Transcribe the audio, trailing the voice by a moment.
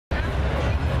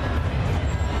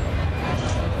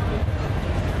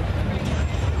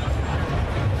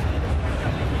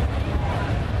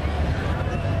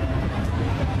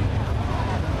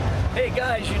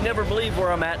guys, you never believe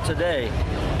where I'm at today.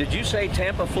 Did you say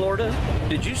Tampa, Florida?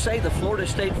 Did you say the Florida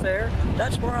State Fair?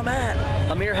 That's where I'm at.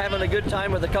 I'm here having a good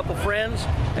time with a couple friends,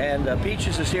 and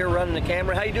Peaches is here running the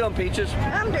camera. How you doing, Peaches?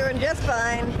 I'm doing just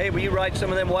fine. Hey, will you ride some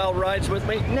of them wild rides with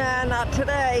me? Nah, not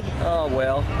today. Oh,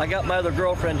 well, I got my other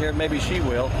girlfriend here. Maybe she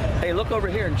will. Hey, look over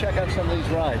here and check out some of these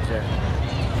rides there.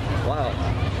 Wow.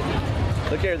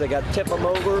 Look here, they got tip them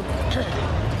over.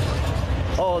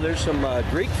 Oh, there's some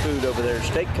Greek food over there,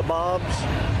 steak kebabs.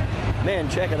 Man,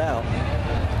 check it out.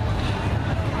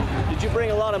 Did you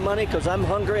bring a lot of money? Because I'm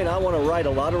hungry and I want to ride a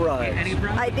lot of rides.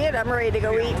 I did. I'm ready to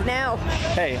go eat now.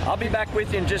 Hey, I'll be back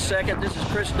with you in just a second. This is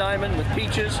Chris Diamond with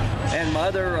Peaches and my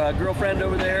other girlfriend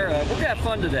over there. We're going to have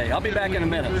fun today. I'll be back in a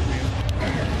minute.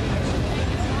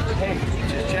 Hey,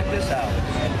 Peaches, check this out.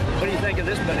 What do you think of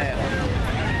this banana?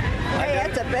 Hey,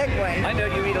 that's a big one. I know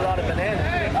you eat a lot of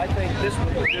bananas. I think this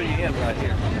one will do you in right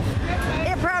here.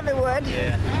 It probably would.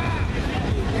 Yeah.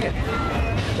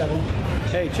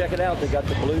 Hey, check it out. They got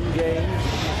the balloon games.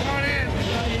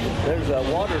 There's a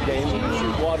water game. You can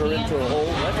shoot water into a hole.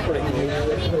 That's pretty cool.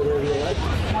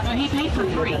 No, he paid for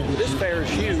free. This fair is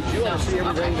huge. You want to see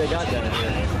everything they got down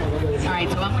here. All right,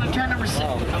 so I'm going to turn number 6.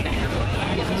 Wow. Okay.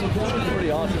 It's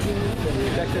pretty awesome.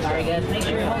 Check this Sorry, out. guys. Make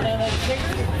sure you hold down that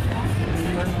sticker.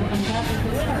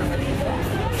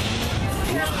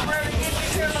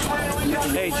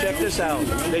 Hey, check this out.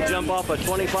 They jump off a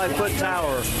 25-foot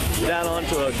tower down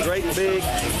onto a great big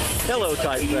pillow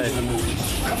type thing.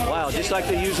 Wow, just like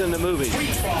they use in the movies.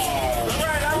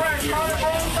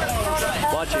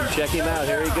 Watch him, check him out.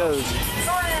 Here he goes.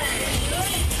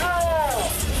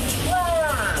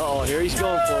 Uh-oh, here he's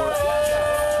going for it.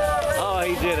 Oh,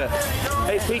 he did it.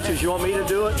 Hey, Peaches, you want me to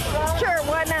do it? Sure,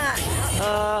 why not?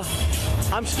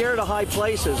 I'm scared of high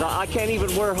places. I can't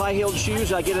even wear high-heeled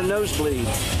shoes. I get a nosebleed.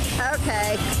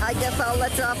 Okay, I guess I'll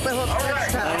let you off the hook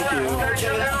next time. Thank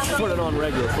you. Put it on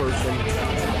regular first.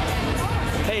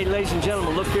 Hey, ladies and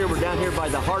gentlemen, look here. We're down here by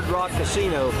the Hard Rock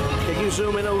Casino. Can you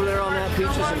zoom in over there on that,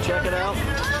 Peaches, and check it out?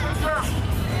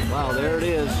 Wow, there it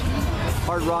is.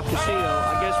 Hard Rock Casino.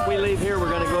 I guess if we leave here, we're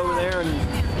going to go over there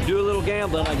and do a little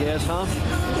gambling, I guess, huh?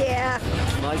 Yeah.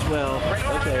 Might as well.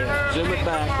 Okay, zoom it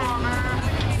back.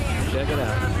 Check it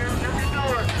out.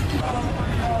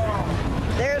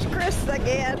 There's Chris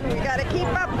again. We got to keep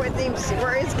up with him, see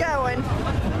where he's going.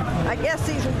 I guess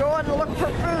he's going to look for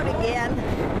food again.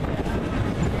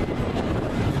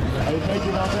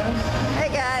 Hey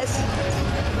guys,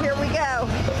 here we go.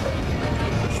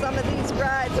 Some of these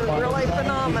rides are really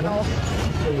phenomenal.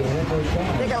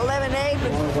 They got lemonade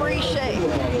with free shake,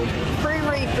 free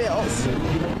refills.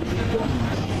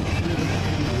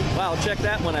 Wow, check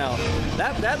that one out.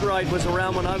 That ride was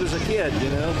around when I was a kid, you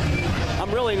know. I'm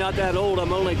really not that old.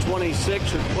 I'm only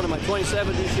 26, or what am I,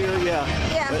 27 this year? Yeah.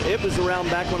 But it was around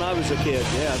back when I was a kid.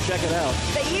 Yeah, check it out.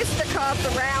 They used to call it the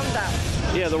Roundup.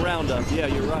 Yeah, the Roundup. Yeah,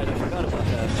 you're right. I forgot about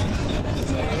that.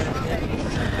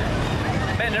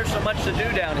 Man, there's so much to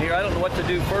do down here. I don't know what to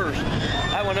do first.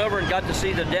 I went over and got to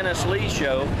see the Dennis Lee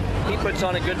show. He puts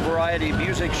on a good variety of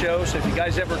music shows. So if you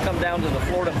guys ever come down to the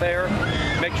Florida Fair,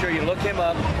 make sure you look him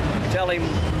up. Tell him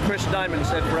Chris Diamond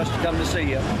said for us to come to see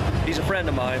you. He's a friend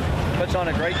of mine. Puts on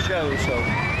a great show. So,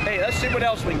 hey, let's see what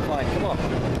else we can find. Come on.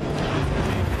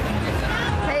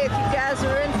 Hey, if you guys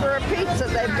are in for a pizza,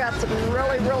 they've got some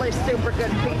really, really super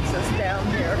good pizzas down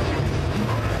here.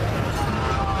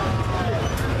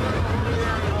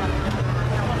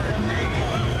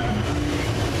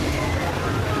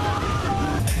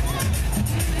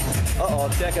 Uh-oh,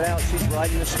 check it out. She's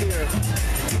riding the steer.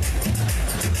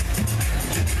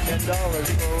 $10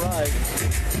 for a ride.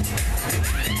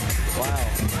 Wow.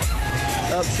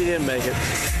 Oh, she didn't make it.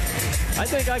 I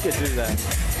think I could do that.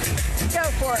 Go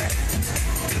for it.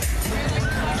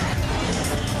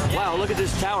 Wow, look at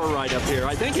this tower ride up here.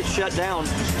 I think it's shut down.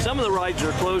 Some of the rides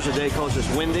are closed today because it's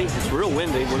windy. It's real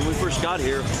windy. When we first got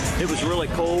here, it was really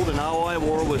cold, and all I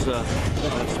wore was a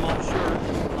small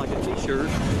shirt, like a t-shirt.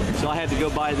 So I had to go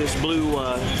buy this blue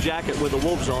jacket with the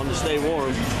wolves on to stay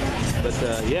warm. But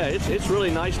yeah, it's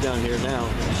really nice down here now.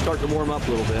 It's starting to warm up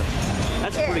a little bit.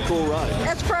 That's a pretty cool ride.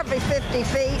 That's probably 50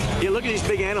 feet. Yeah, look at these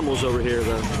big animals over here,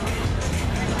 though.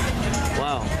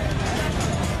 Wow.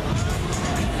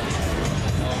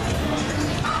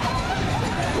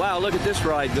 Wow, look at this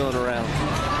ride going around.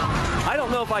 I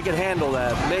don't know if I could handle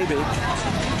that. Maybe.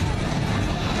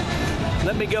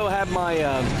 Let me go have my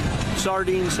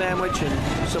sardine sandwich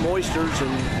and some oysters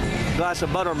and a glass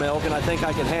of buttermilk, and I think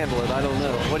I can handle it. I don't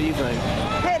know. What do you think?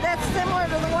 Hey, that's similar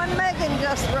to the one Megan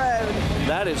just rode.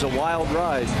 That is a wild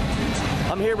ride.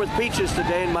 I'm here with Peaches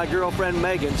today and my girlfriend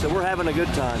Megan, so we're having a good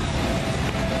time.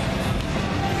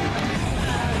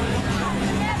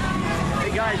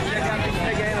 guys, check out these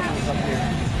big animals up here.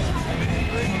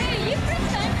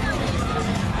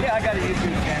 Yeah, I got a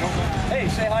YouTube channel. Hey,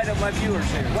 say hi to my viewers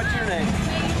here. What's your name?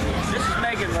 This is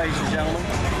Megan, ladies and gentlemen.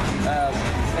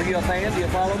 Are you a fan? Do you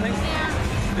follow me?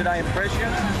 Did I impress you?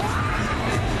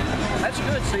 That's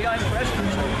good. See, I impressed you.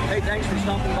 So, hey, thanks for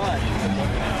stopping by.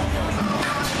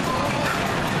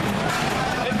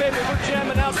 Hey, baby, we're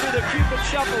jamming out to the Cupid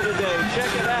Shuffle today.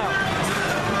 Check it out.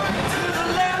 To the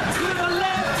left, to the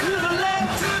left, to the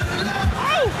left.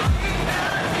 Oh!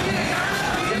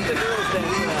 Get the girls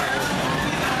dancing out.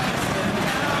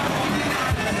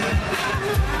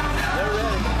 They're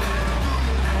ready.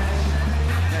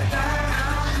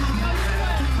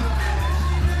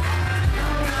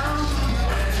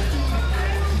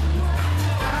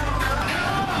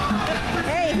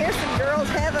 Hey, here's some girls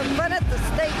having fun at the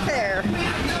state fair.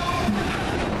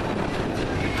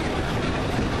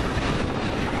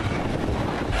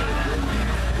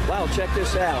 Wow, check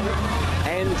this out.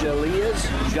 Angelia's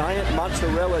giant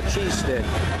mozzarella cheese stick.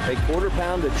 A quarter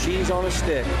pound of cheese on a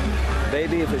stick.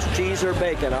 Baby, if it's cheese or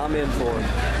bacon, I'm in for it.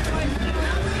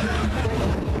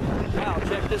 Wow,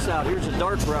 check this out. Here's a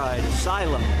dark ride,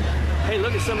 Asylum. Hey,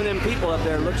 look at some of them people up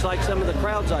there. Looks like some of the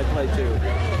crowds I play to.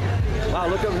 Wow,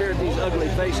 look over here at these ugly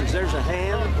faces. There's a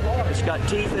hand. It's got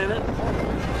teeth in it.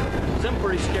 Some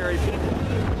pretty scary people.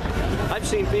 I've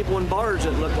seen people in bars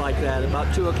that look like that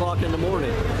about 2 o'clock in the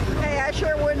morning. Hey, I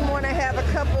sure wouldn't want to have a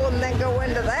couple and then go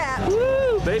into that.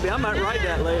 Woo, baby, I might ride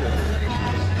that later.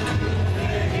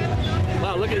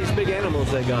 Wow, look at these big animals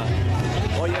they got.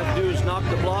 All you have to do is knock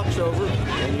the blocks over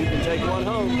and you can take one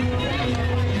home.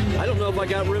 I don't know if I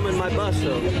got room in my bus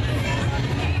though.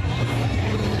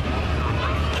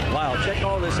 Wow, check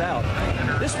all this out.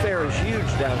 This fair is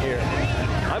huge down here.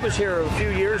 I was here a few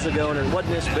years ago and it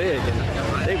wasn't this big,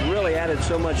 and they've really added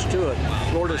so much to it.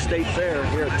 Florida State Fair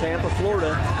here at Tampa,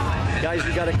 Florida. Guys,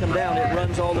 you got to come down. It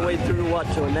runs all the way through what,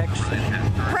 till next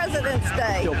President's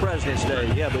Day. Till President's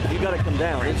Day, yeah, but you got to come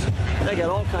down. They got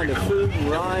all kind of food and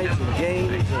rides and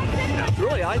games, and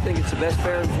really, I think it's the best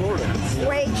fair in Florida.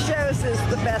 Wade Shows is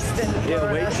the best in Florida.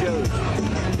 Yeah, Wade Shows.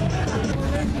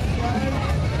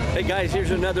 Hey guys,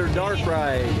 here's another dark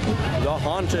ride. The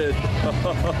Haunted.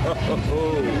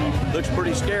 Looks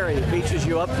pretty scary. Peaches,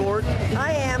 you up for it?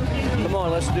 I am. Come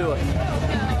on, let's do it.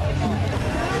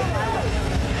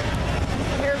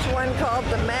 Here's one called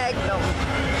the Magnum.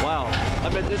 Wow, I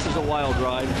bet this is a wild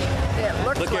ride. It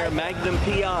looks Look like here, Magnum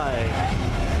PI.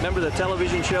 Remember the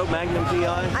television show, Magnum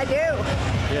PI? I do.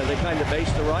 Yeah, they kind of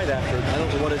based the ride after it. I don't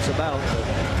know what it's about, but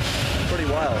it's pretty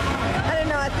wild. I don't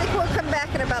know. I think we'll come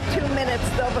back in about 2 minutes.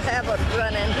 They'll have it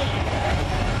running.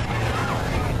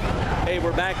 Hey,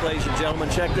 we're back, ladies and gentlemen.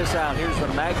 Check this out. Here's the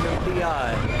Magnum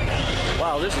PI.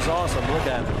 Wow, this is awesome. Look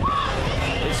at it.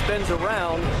 It spins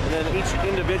around, and then each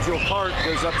individual cart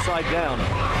goes upside down.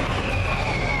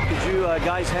 Could you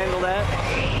guys handle that?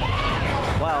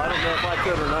 Wow, I don't know if I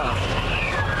could or not.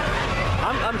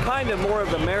 I'm kind of more of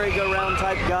the merry-go-round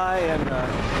type guy and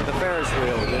the Ferris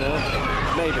wheel, you know?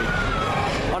 Maybe.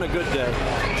 On a good day.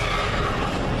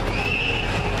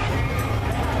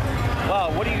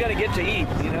 Wow, what do you got to get to eat?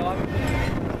 You know,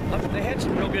 they had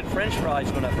some real good French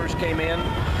fries when I first came in,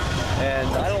 and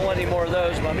I don't want any more of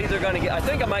those. But I'm either going to get. I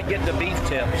think I might get the beef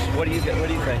tips. What do you think?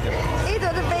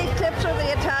 Either the beef tips or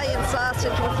the Italian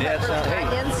sausage with peppers and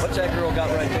onions. What's that girl got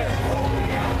right there?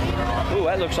 Ooh,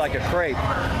 that looks like a crepe.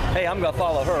 Hey, I'm going to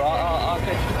follow her. I'll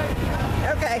catch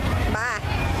you. Okay, bye.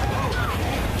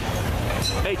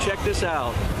 Hey, check this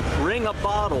out. Ring a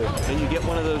bottle, and you get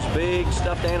one of those big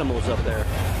stuffed animals up there.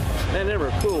 Man, they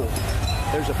were cool.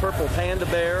 There's a purple panda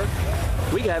bear.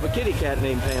 We have a kitty cat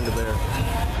named Panda Bear.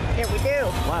 Here we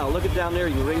do. Wow, look at down there.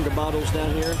 You can ring the bottles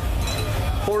down here.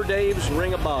 Poor Dave's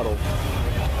Ring a Bottle.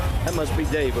 That must be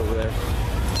Dave over there.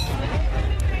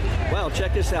 Wow,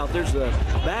 check this out. There's the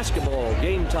basketball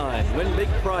game time. Win big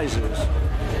prizes.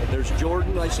 There's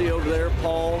Jordan, I see over there.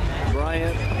 Paul,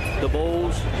 Bryant, the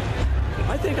Bulls.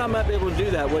 I think I might be able to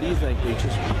do that. What do you think,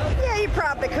 Peaches? Yeah, you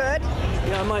probably could.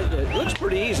 Yeah, I might. It looks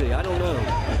pretty easy. I don't know.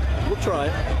 We'll try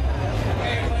it.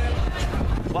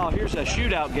 Wow, here's a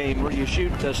shootout game where you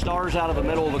shoot stars out of the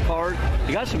middle of a card.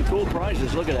 You got some cool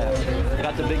prizes. Look at that. You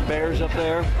got the big bears up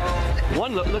there.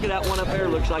 One look at that one up there.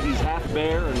 Looks like he's half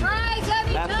bear and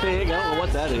half pig. I don't know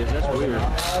what that is. That's weird.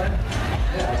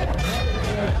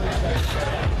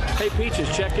 Hey, Peaches,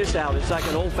 check this out. It's like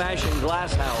an old-fashioned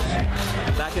glass house.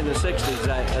 Back in the 60s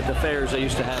at the fairs, they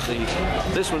used to have these.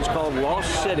 This one's called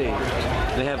Lost City.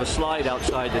 They have a slide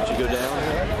outside that you go down.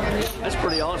 That's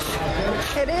pretty awesome.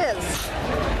 It is.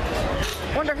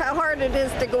 Wonder how hard it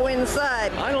is to go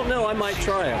inside. I don't know. I might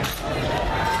try it.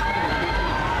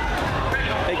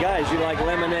 Hey guys, you like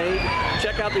lemonade?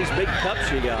 Check out these big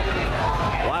cups you got.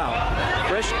 Wow.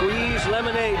 Fresh squeezed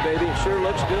lemonade, baby. It sure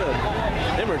looks good.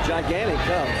 Them are gigantic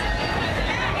cups.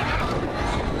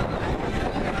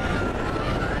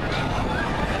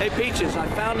 Hey Peaches, I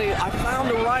found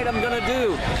the ride I'm gonna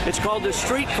do. It's called the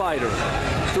Street Fighter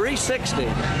 360.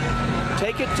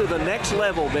 Take it to the next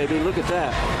level, baby. Look at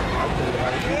that.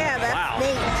 Yeah, that's Wow.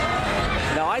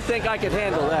 neat. Now I think I could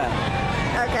handle that.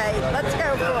 Okay, let's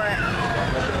go for it.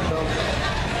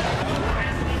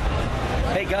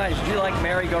 Hey guys, do you like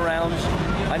merry-go-rounds?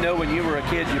 I know when you were a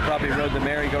kid you probably rode the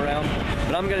merry-go-round,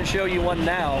 but I'm going to show you one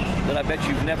now that I bet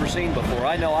you've never seen before.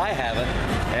 I know I haven't,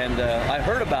 and I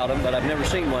heard about them, but I've never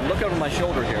seen one. Look over my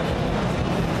shoulder here.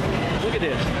 Look at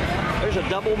this. There's a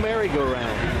double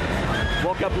merry-go-round.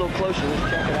 Walk up a little closer,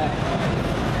 let's check it out.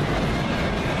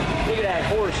 Look at that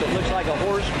horse. It looks like a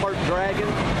horse, part dragon,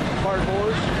 part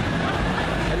horse.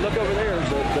 And look over there,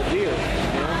 the deer.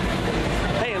 You know?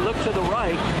 Hey, and look to the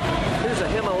right. Here's a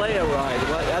Himalaya ride.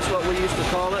 That's what we used to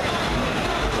call it.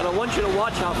 But I want you to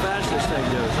watch how fast this thing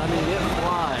goes. I mean, it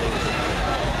flies.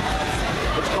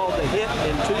 It's called the Hit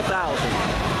in 2000.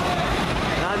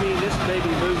 And I mean, this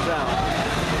baby moves out.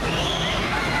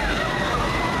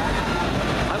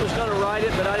 I was going to ride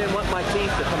it, but I didn't want my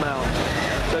teeth to come out.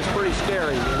 So it's pretty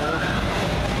scary, you know?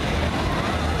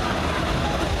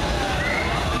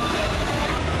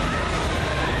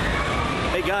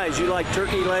 Hey guys, you like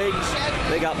turkey legs?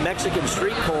 They got Mexican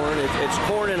street corn. It's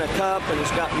corn in a cup, and it's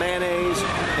got mayonnaise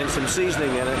and some seasoning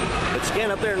in it. But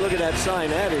scan up there and look at that sign.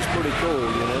 That is pretty cool,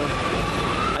 you know?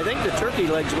 I think the turkey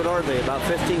legs, what are they, about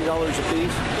 $15 a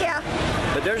piece? Yeah.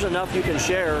 But there's enough you can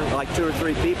share, like 2 or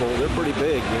 3 people. They're pretty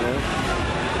big, you know?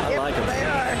 I like them. They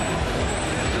are.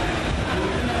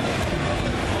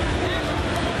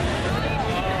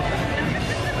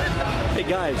 Hey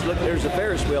guys, look, there's a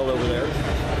Ferris wheel over there.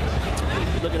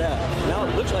 Look at that. Now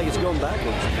it looks like it's going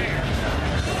backwards.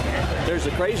 There's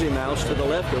a Crazy Mouse to the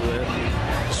left over there.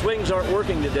 Swings aren't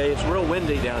working today. It's real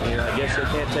windy down here. I guess they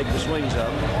can't take the swings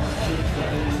up.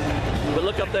 But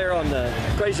look up there on the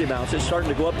Crazy Mouse. It's starting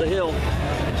to go up the hill.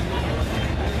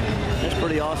 That's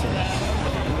pretty awesome.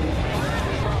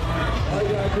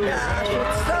 Gosh,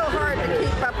 it's so hard to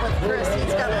keep up with Chris.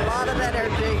 He's got a lot of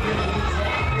energy.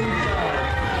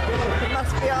 He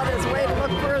must be on his way to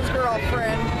look for his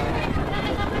girlfriend.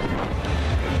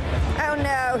 Oh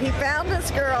no, he found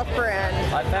his girlfriend.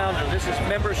 I found her.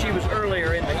 Remember she was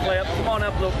earlier in the clip. Come on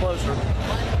up a little closer.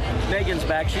 Megan's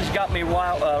back. She's got me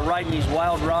riding these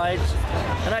wild rides.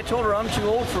 And I told her I'm too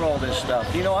old for all this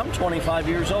stuff. You know, I'm 25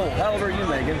 years old. How old are you,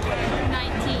 Megan?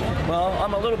 19. Well,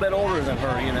 I'm a little bit older than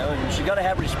her, you know, and she got to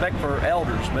have respect for her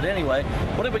elders. But anyway,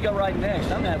 what did we go riding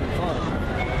next? I'm having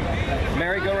fun.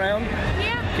 Merry-go-round?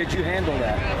 Yeah. Could you handle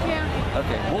that? Yeah.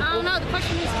 Okay. I don't know. The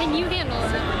question is, can you handle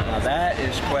it? Now that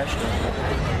is questionable.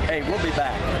 Hey, we'll be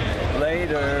back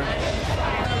later.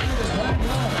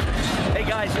 Hey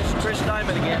guys, this is Chris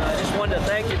Diamond again. I just wanted to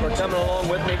thank you for coming along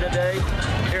with me today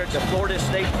here at the Florida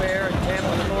State Fair in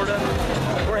Tampa, Florida.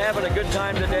 We're having a good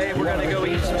time today. We're going to go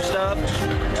eat some stuff.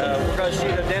 We're going to see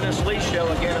the Dennis Lee show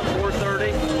again at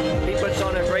 4:30. He puts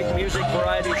on a great music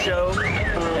variety show.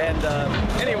 And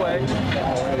anyway,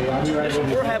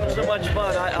 we're having so much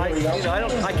fun.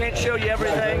 I can't show you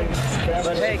everything,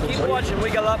 but hey, keep watching. We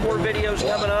got a lot more videos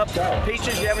coming up.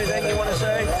 Peaches, you have anything you want to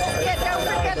say? Yeah, don't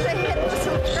forget to hit the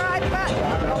subscribe button,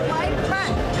 the like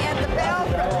button, and the bell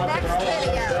for the next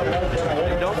video.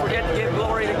 And don't forget to give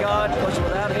glory to God, because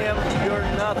without Him, you're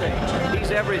nothing.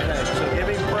 He's everything. So give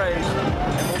Him praise,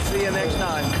 and we'll see you next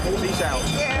time. Peace out.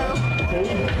 Yeah.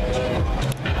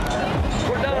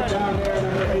 We're done.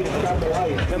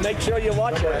 And make sure you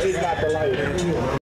watch it.